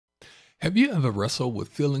Have you ever wrestled with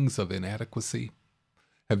feelings of inadequacy?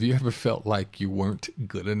 Have you ever felt like you weren't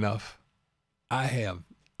good enough? I have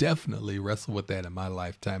definitely wrestled with that in my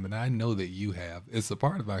lifetime, and I know that you have. It's a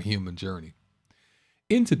part of our human journey.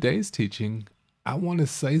 In today's teaching, I want to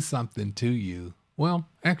say something to you. Well,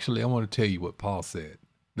 actually, I want to tell you what Paul said.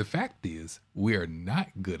 The fact is, we are not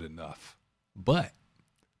good enough, but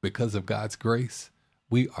because of God's grace,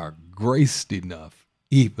 we are graced enough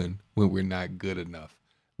even when we're not good enough.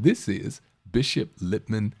 This is Bishop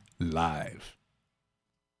Litman Live.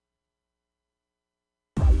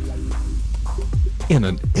 In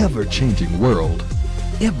an ever-changing world,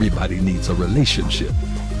 everybody needs a relationship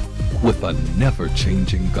with a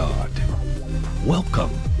never-changing God. Welcome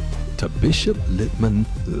to Bishop Litman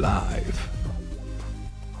Live.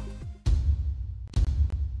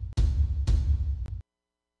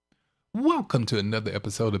 Welcome to another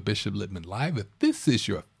episode of Bishop Litman Live. If this is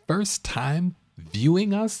your first time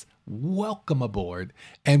viewing us, welcome aboard.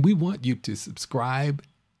 And we want you to subscribe,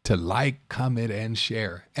 to like, comment, and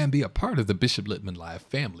share, and be a part of the Bishop Litman Live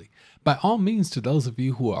family. By all means, to those of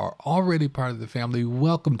you who are already part of the family,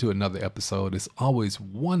 welcome to another episode. It's always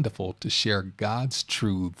wonderful to share God's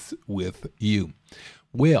truths with you.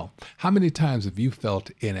 Well, how many times have you felt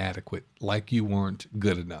inadequate, like you weren't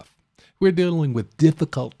good enough? We're dealing with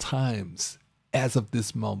difficult times as of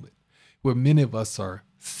this moment, where many of us are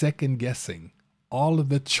second guessing all of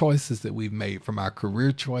the choices that we've made, from our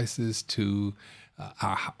career choices to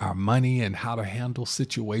our money and how to handle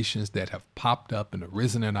situations that have popped up and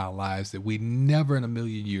arisen in our lives that we never in a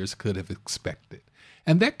million years could have expected.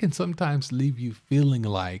 And that can sometimes leave you feeling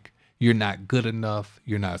like you're not good enough,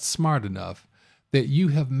 you're not smart enough, that you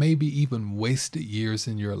have maybe even wasted years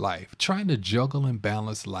in your life trying to juggle and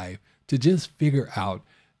balance life to just figure out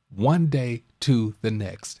one day to the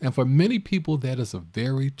next. And for many people, that is a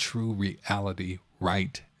very true reality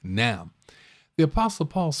right now. The Apostle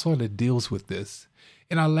Paul sort of deals with this.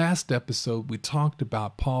 In our last episode, we talked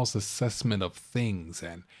about Paul's assessment of things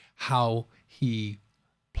and how he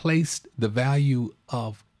placed the value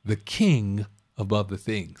of the king above the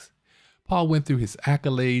things. Paul went through his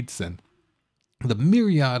accolades and the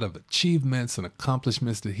myriad of achievements and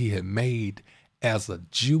accomplishments that he had made as a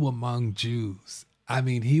Jew among Jews. I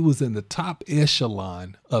mean, he was in the top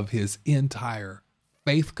echelon of his entire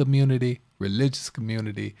faith community, religious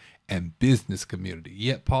community, and business community.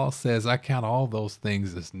 Yet Paul says, I count all those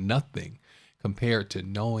things as nothing compared to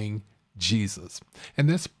knowing Jesus. And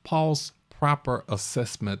that's Paul's proper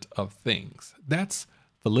assessment of things. That's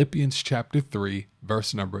Philippians chapter 3,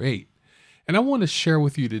 verse number 8. And I want to share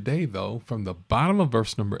with you today, though, from the bottom of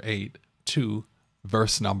verse number 8 to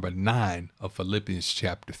verse number 9 of Philippians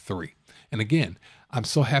chapter 3. And again, I'm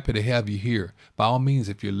so happy to have you here. By all means,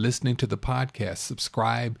 if you're listening to the podcast,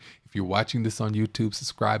 subscribe. If you're watching this on YouTube,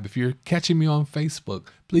 subscribe. If you're catching me on Facebook,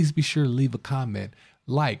 please be sure to leave a comment,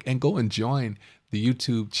 like, and go and join the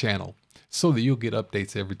YouTube channel so that you'll get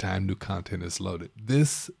updates every time new content is loaded.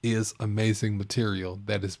 This is amazing material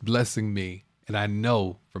that is blessing me, and I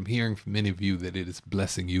know from hearing from many of you that it is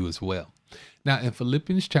blessing you as well. Now, in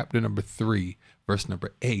Philippians chapter number 3, verse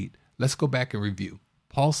number 8, let's go back and review.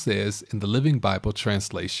 Paul says in the Living Bible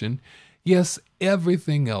translation, yes,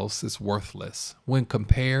 everything else is worthless when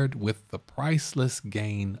compared with the priceless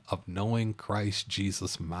gain of knowing Christ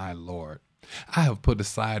Jesus my Lord. I have put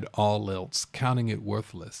aside all else, counting it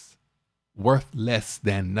worth less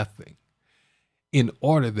than nothing, in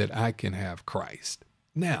order that I can have Christ.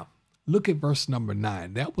 Now, look at verse number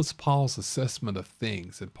 9. That was Paul's assessment of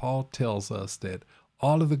things. And Paul tells us that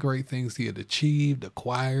all of the great things he had achieved,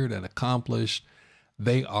 acquired, and accomplished,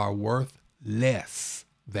 they are worth less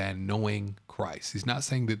than knowing Christ. He's not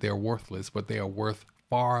saying that they're worthless, but they are worth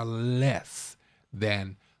far less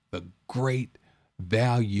than the great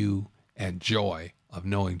value and joy of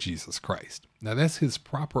knowing Jesus Christ. Now, that's his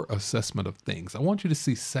proper assessment of things. I want you to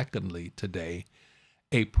see, secondly, today,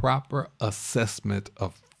 a proper assessment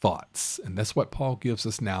of thoughts. And that's what Paul gives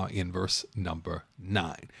us now in verse number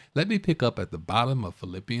 9. Let me pick up at the bottom of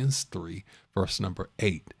Philippians 3, verse number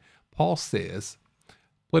 8. Paul says,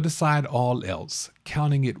 put aside all else,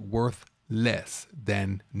 counting it worth less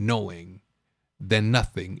than nothing,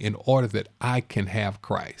 in order that I can have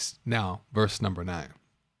Christ. Now, verse number 9.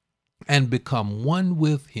 And become one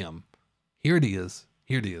with him. Here it is.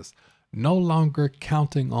 No longer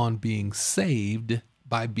counting on being saved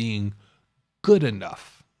by being good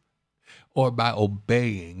enough or by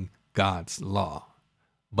obeying God's law,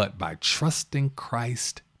 but by trusting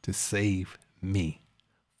Christ to save me.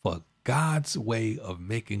 For God's way of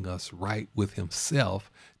making us right with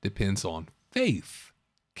himself depends on faith,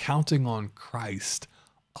 counting on Christ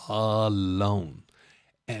alone.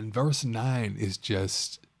 And verse 9 is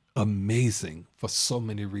just amazing for so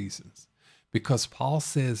many reasons. Because Paul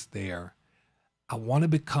says there, I want to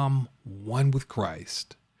become one with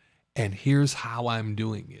Christ, and here's how I'm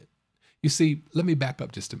doing it. You see, let me back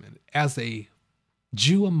up just a minute. As a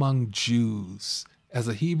Jew among Jews, as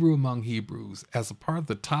a Hebrew among Hebrews, as a part of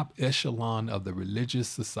the top echelon of the religious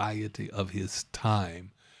society of his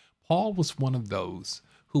time, Paul was one of those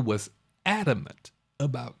who was adamant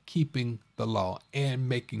about keeping the law and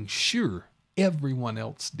making sure everyone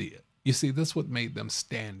else did. You see, that's what made them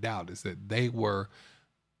stand out, is that they were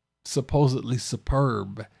supposedly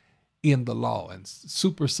superb in the law and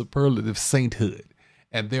super superlative sainthood.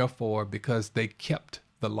 And therefore, because they kept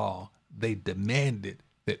the law, they demanded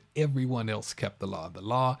that everyone else kept the law. The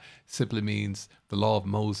law simply means the law of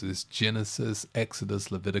Moses, Genesis,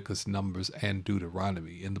 Exodus, Leviticus, Numbers, and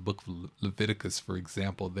Deuteronomy. In the book of Leviticus, for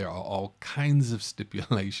example, there are all kinds of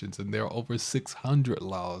stipulations, and there are over 600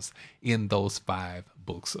 laws in those 5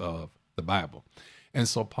 books of the Bible. And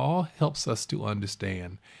so Paul helps us to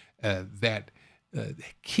understand that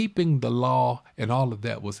keeping the law and all of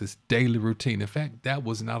that was his daily routine. In fact, that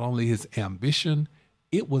was not only his ambition,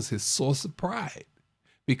 it was his source of pride,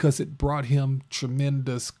 because it brought him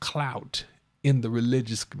tremendous clout in the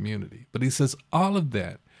religious community. But he says all of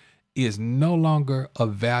that is no longer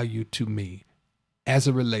of value to me as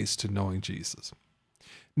it relates to knowing Jesus.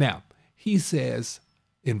 Now, he says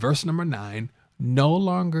in verse number 9, no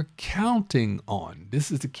longer counting on,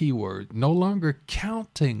 this is the key word, no longer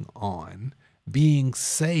counting on being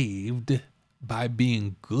saved by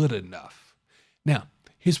being good enough. Now,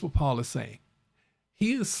 here's what Paul is saying.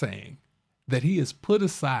 He is saying that he has put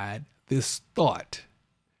aside this thought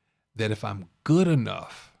that if I'm good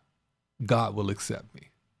enough, God will accept me.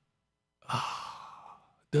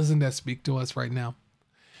 Doesn't that speak to us right now?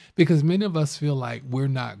 Because many of us feel like we're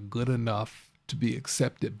not good enough to be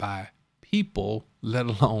accepted by people, let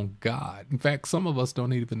alone God. In fact, some of us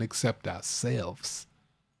don't even accept ourselves.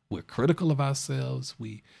 We're critical of ourselves.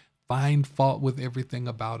 We find fault with everything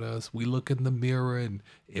about us. We look in the mirror and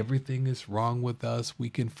everything is wrong with us. We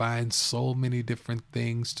can find so many different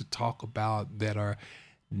things to talk about that are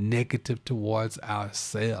negative towards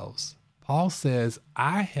ourselves. Paul says,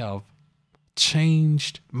 I have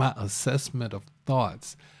changed my assessment of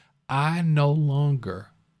thoughts. I no longer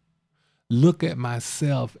look at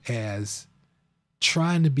myself as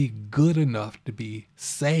trying to be good enough to be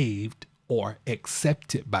saved or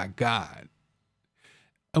accepted by God.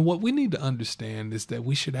 And what we need to understand is that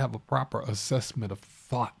we should have a proper assessment of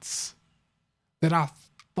thoughts, that our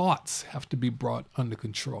thoughts have to be brought under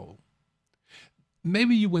control.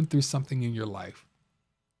 Maybe you went through something in your life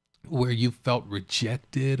where you felt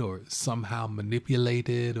rejected or somehow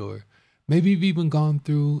manipulated, or maybe you've even gone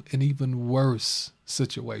through an even worse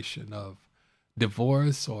situation of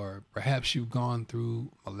divorce, or perhaps you've gone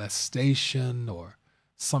through molestation or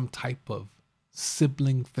some type of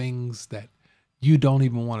sibling things that you don't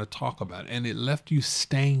even want to talk about, and it left you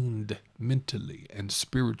stained mentally and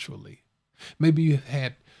spiritually. Maybe you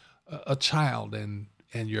had a child and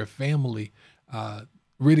your family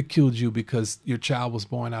ridiculed you because your child was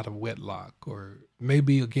born out of wedlock, or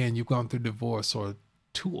maybe again you've gone through divorce or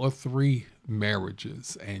 2 or 3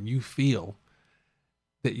 marriages and you feel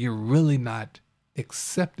that you're really not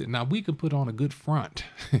accepted. Now, we can put on a good front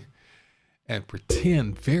and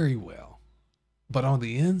pretend very well, but on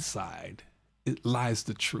the inside, it lies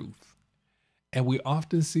the truth. And we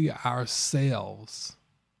often see ourselves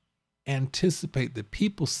anticipate that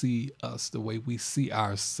people see us the way we see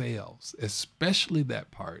ourselves, especially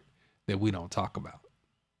that part that we don't talk about.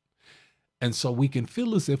 And so we can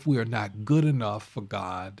feel as if we are not good enough for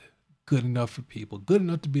God, good enough for people, good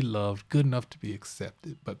enough to be loved, good enough to be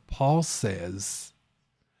accepted. But Paul says,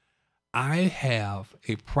 I have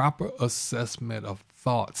a proper assessment of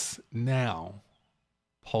thoughts now,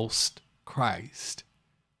 post Christ,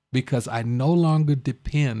 because I no longer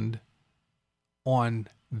depend on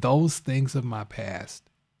those things of my past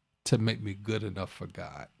to make me good enough for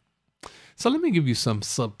God. So let me give you some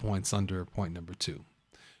subpoints under point number 2.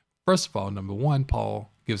 First of all, number 1,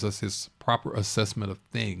 Paul gives us his proper assessment of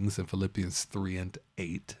things in Philippians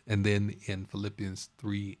 3:8. And then in Philippians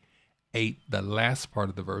 3:8, the last part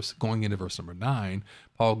of the verse, going into verse number 9,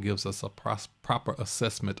 Paul gives us a proper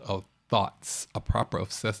assessment of thoughts, a proper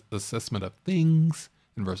assessment of things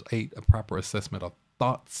in verse 8, a proper assessment of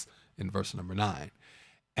thoughts in verse number 9.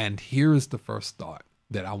 And here is the first thought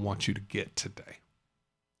that I want you to get today.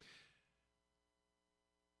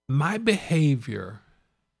 My behavior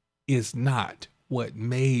is not what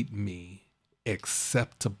made me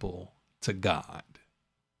acceptable to God.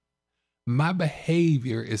 My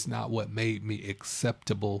behavior is not what made me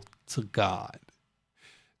acceptable to God.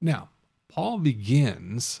 Now, Paul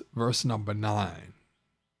begins verse number 9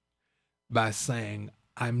 by saying,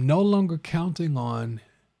 I'm no longer counting on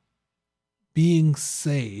being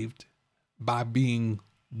saved by being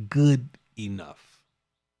good enough.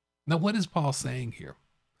 Now, what is Paul saying here?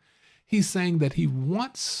 He's saying that he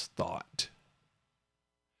once thought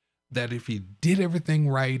that if he did everything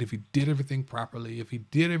right, if he did everything properly, if he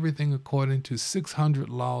did everything according to 600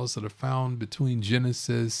 laws that are found between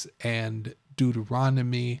Genesis and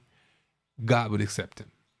Deuteronomy, God would accept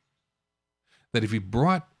him. That if he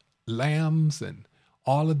brought lambs and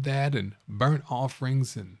all of that and burnt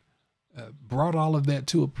offerings and brought all of that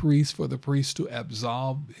to a priest for the priest to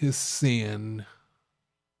absolve his sin,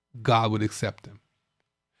 God would accept him.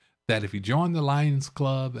 That if he joined the Lions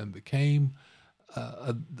Club and became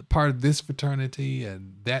part of this fraternity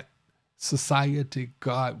and that society,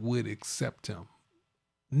 God would accept him.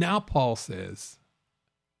 Now Paul says,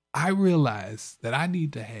 I realize that I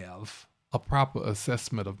need to have a proper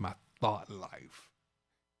assessment of my thought life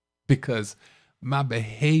because my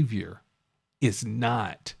behavior is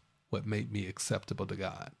not what made me acceptable to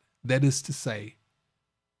God. That is to say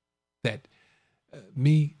that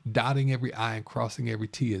me dotting every I and crossing every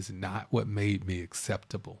T is not what made me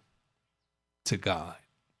acceptable to God.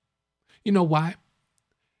 You know why?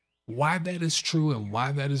 Why that is true and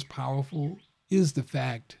why that is powerful is the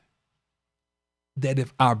fact that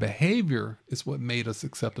if our behavior is what made us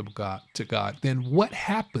acceptable to God, then what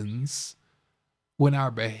happens when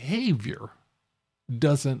our behavior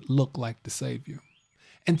doesn't look like the Savior?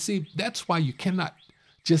 And see, that's why you cannot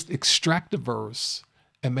just extract a verse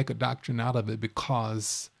and make a doctrine out of it,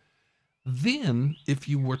 because then if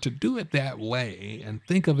you were to do it that way and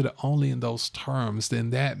think of it only in those terms,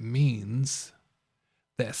 then that means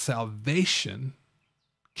that salvation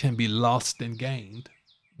can be lost and gained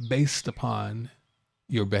based upon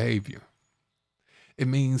your behavior. It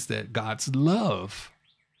means that God's love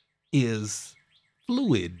is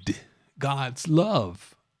fluid. God's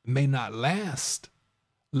love may not last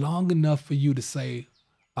long enough for you to say,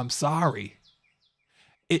 I'm sorry.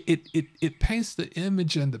 It paints the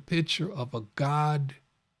image and the picture of a God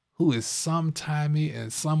who is sometimey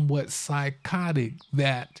and somewhat psychotic,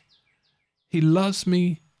 that he loves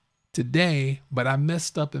me today, but I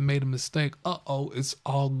messed up and made a mistake. It's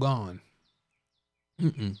all gone.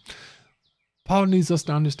 Paul needs us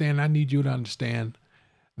to understand, I need you to understand,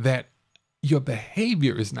 that your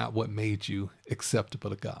behavior is not what made you acceptable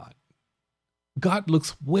to God. God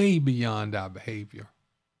looks way beyond our behavior.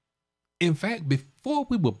 In fact, before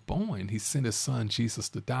we were born, he sent his son Jesus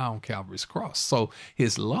to die on Calvary's cross. So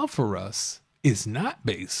his love for us is not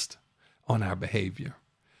based on our behavior.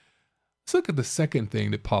 Let's look at the second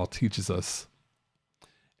thing that Paul teaches us,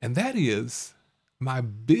 and that is my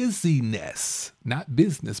busyness, not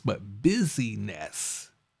business, but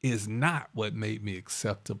busyness is not what made me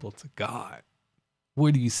acceptable to God.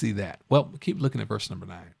 Where do you see that? Well, keep looking at verse number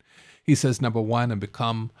 9. He says, number 1, and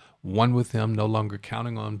become one with him, no longer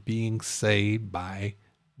counting on being saved by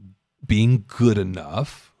being good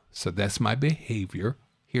enough. So that's my behavior.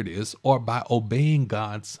 Here it is. Or by obeying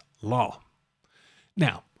God's law.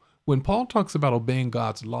 Now, when Paul talks about obeying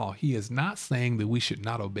God's law, he is not saying that we should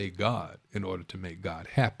not obey God in order to make God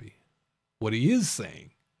happy. What he is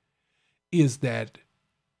saying is that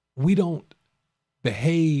we don't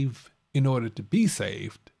behave in order to be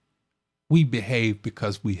saved. We behave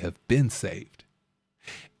because we have been saved.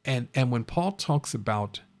 And when Paul talks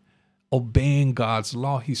about obeying God's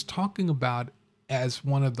law, he's talking about as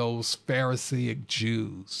one of those Pharisaic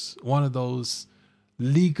Jews, one of those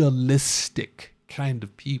legalistic kind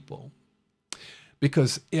of people,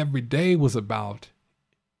 because every day was about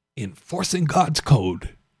enforcing God's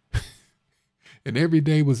code. And every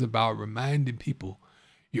day was about reminding people,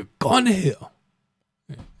 you're going to hell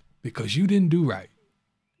because you didn't do right.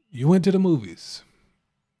 You went to the movies,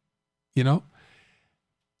 you know?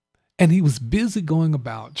 And he was busy going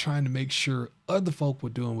about trying to make sure other folk were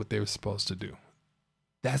doing what they were supposed to do.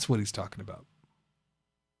 That's what he's talking about.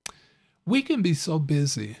 We can be so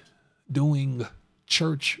busy doing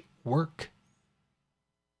church work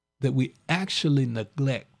that we actually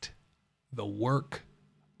neglect the work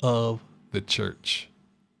of the church.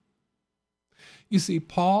 You see,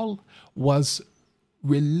 Paul was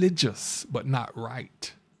religious, but not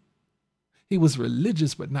right. He was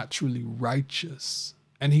religious, but not truly righteous.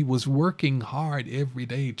 And he was working hard every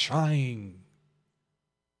day, trying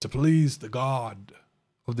to please the God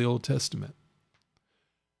of the Old Testament.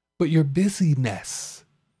 But your busyness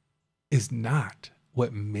is not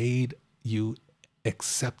what made you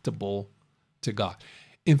acceptable to God.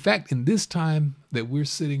 In fact, in this time that we're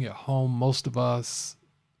sitting at home, most of us,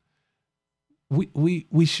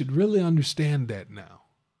 we should really understand that now,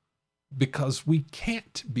 because we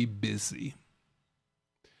can't be busy.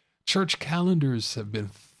 Church calendars have been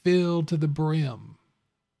filled to the brim,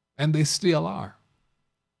 and they still are.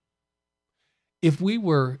 If we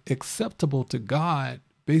were acceptable to God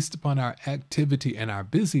based upon our activity and our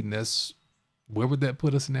busyness, where would that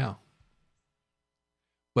put us now?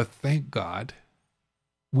 But thank God,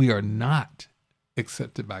 we are not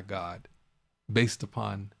accepted by God based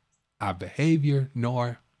upon our behavior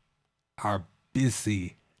nor our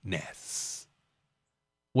busyness.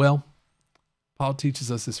 Well, Paul teaches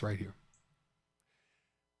us this right here.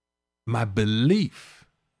 My belief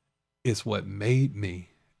is what made me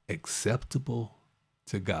acceptable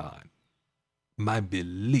to God. My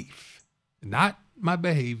belief, not my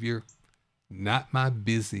behavior, not my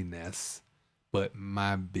busyness, but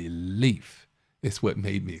my belief is what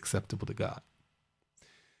made me acceptable to God.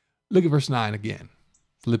 Look at verse 9 again.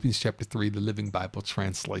 Philippians chapter 3, the Living Bible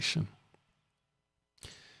translation.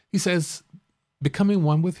 He says, becoming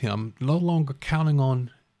one with him, no longer counting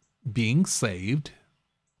on being saved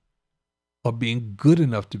or being good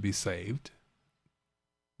enough to be saved,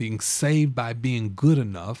 being saved by being good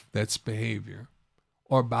enough, that's behavior,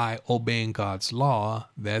 or by obeying God's law,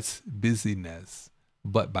 that's busyness,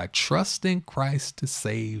 but by trusting Christ to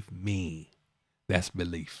save me, that's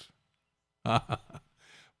belief.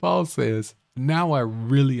 Paul says, now I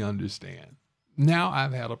really understand. Now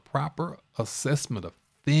I've had a proper assessment of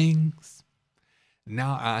things.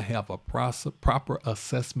 Now I have a proper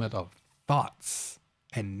assessment of thoughts.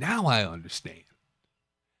 And now I understand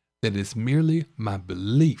that it's merely my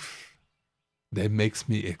belief that makes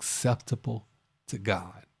me acceptable to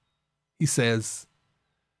God. He says,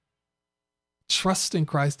 trust in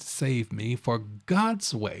Christ to save me, for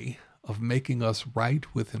God's way of making us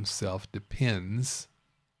right with himself depends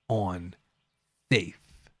on faith,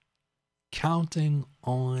 counting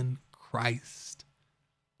on Christ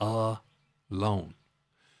alone.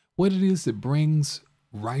 What it is that brings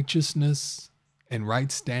righteousness and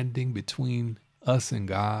right standing between us and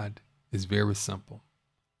God is very simple.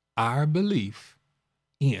 Our belief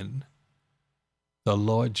in the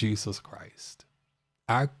Lord Jesus Christ,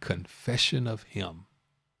 our confession of him.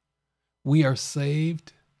 We are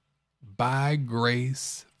saved by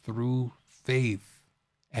grace through faith,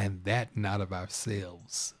 and that not of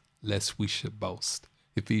ourselves, lest we should boast.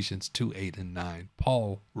 Ephesians 2, 8 and 9.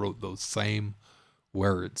 Paul wrote those same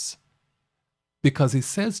words because he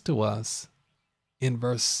says to us in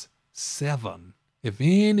verse 7, if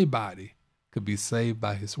anybody could be saved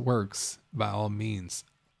by his works, by all means,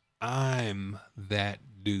 I'm that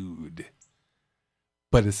dude.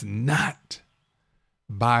 But it's not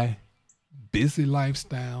by busy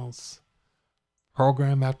lifestyles,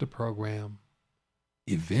 program after program,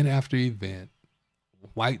 event after event,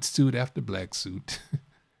 white suit after black suit.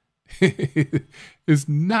 It's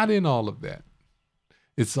not in all of that.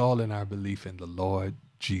 It's all in our belief in the Lord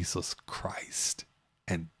Jesus Christ.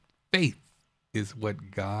 And faith is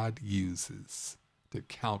what God uses to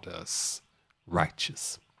count us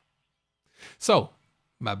righteous. So,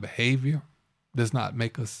 my behavior does not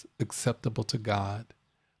make us acceptable to God.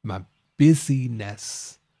 My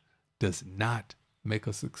busyness does not make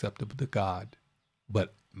us acceptable to God.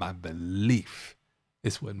 But my belief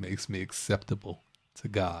is what makes me acceptable to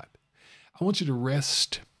God. I want you to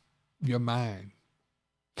rest your mind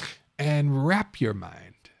and wrap your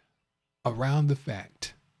mind around the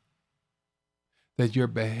fact that your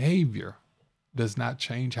behavior does not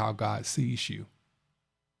change how God sees you.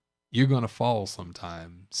 You're going to fall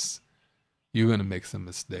sometimes. You're going to make some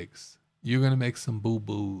mistakes. You're going to make some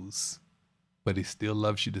boo-boos, but he still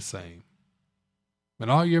loves you the same. And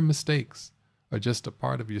all your mistakes are just a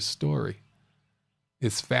part of your story.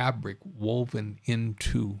 It's fabric woven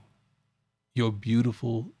into your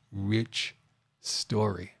beautiful, rich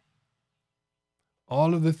story.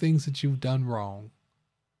 All of the things that you've done wrong,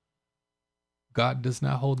 God does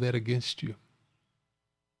not hold that against you.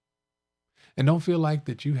 And don't feel like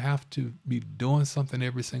that you have to be doing something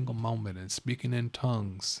every single moment and speaking in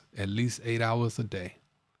tongues at least 8 hours a day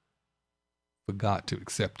for God to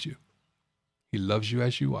accept you. He loves you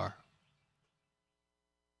as you are.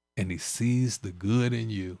 And he sees the good in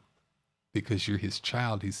you because you're his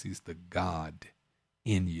child. He sees the God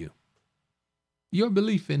in you. Your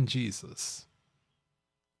belief in Jesus,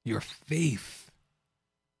 your faith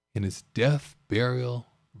in his death, burial,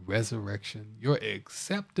 resurrection, your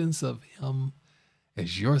acceptance of him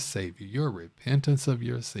as your Savior, your repentance of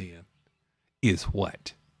your sin is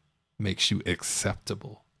what makes you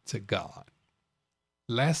acceptable to God.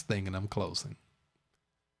 Last thing, and I'm closing.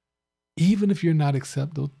 Even if you're not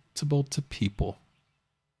acceptable to people,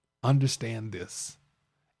 understand this.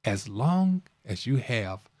 As long as you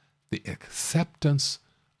have the acceptance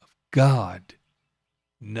of God,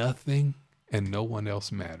 nothing and no one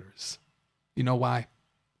else matters. You know why?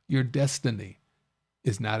 Your destiny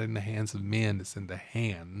is not in the hands of men, it's in the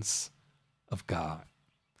hands of God.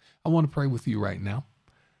 I want to pray with you right now.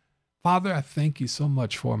 Father, I thank you so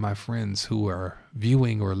much for my friends who are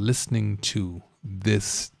viewing or listening to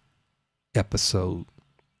this episode.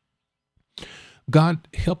 God,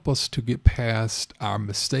 help us to get past our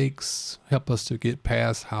mistakes. Help us to get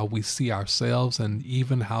past how we see ourselves and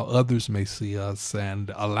even how others may see us,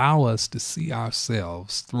 and allow us to see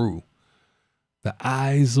ourselves through the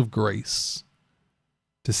eyes of grace,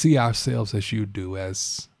 to see ourselves as you do,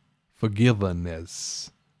 as forgiven, as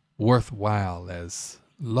worthwhile, as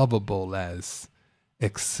lovable, as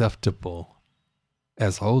acceptable,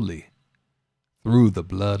 as holy, through the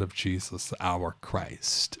blood of Jesus, our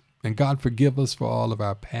Christ. And God, forgive us for all of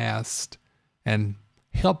our past, and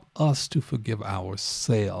help us to forgive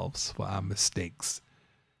ourselves for our mistakes,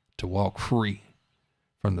 to walk free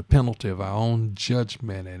from the penalty of our own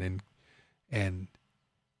judgment and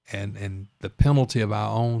the penalty of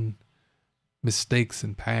our own mistakes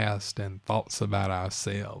and past and thoughts about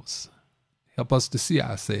ourselves. Help us to see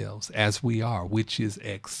ourselves as we are, which is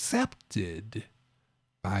accepted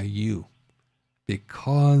by you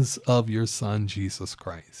because of your Son, Jesus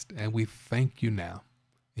Christ. And we thank you now.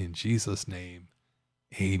 In Jesus' name,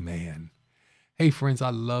 amen. Hey friends, I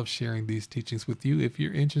love sharing these teachings with you. If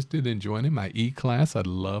you're interested in joining my e-class, I'd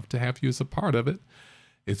love to have you as a part of it.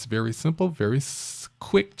 It's very simple, very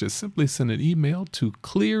quick. Just simply send an email to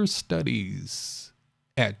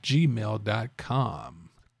clearstudies@gmail.com.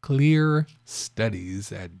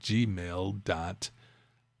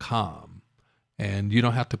 clearstudies@gmail.com. And you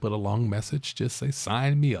don't have to put a long message. Just say,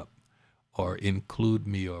 sign me up, or include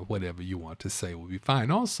me, or whatever you want to say will be fine.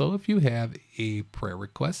 Also, if you have a prayer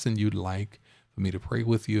request and you'd like for me to pray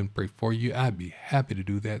with you and pray for you, I'd be happy to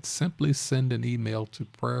do that. Simply send an email to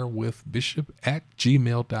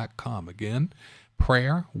prayerwithbishop@gmail.com. Again,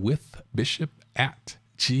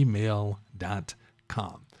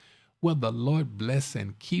 prayerwithbishop@gmail.com. Well, the Lord bless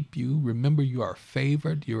and keep you. Remember, you are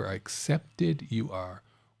favored, you are accepted, you are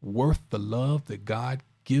worth the love that God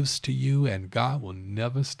gives to you, and God will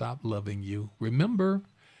never stop loving you. Remember,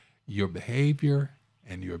 your behavior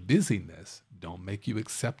and your busyness don't make you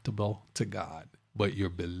acceptable to God, but your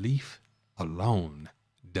belief alone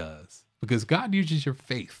does, because God uses your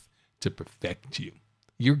faith to perfect you.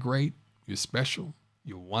 You're great, you're special,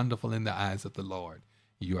 you're wonderful in the eyes of the Lord.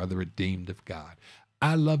 You are the redeemed of God.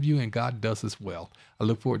 I love you, and God does as well. I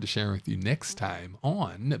look forward to sharing with you next time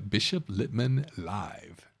on Bishop Litman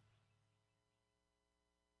Live.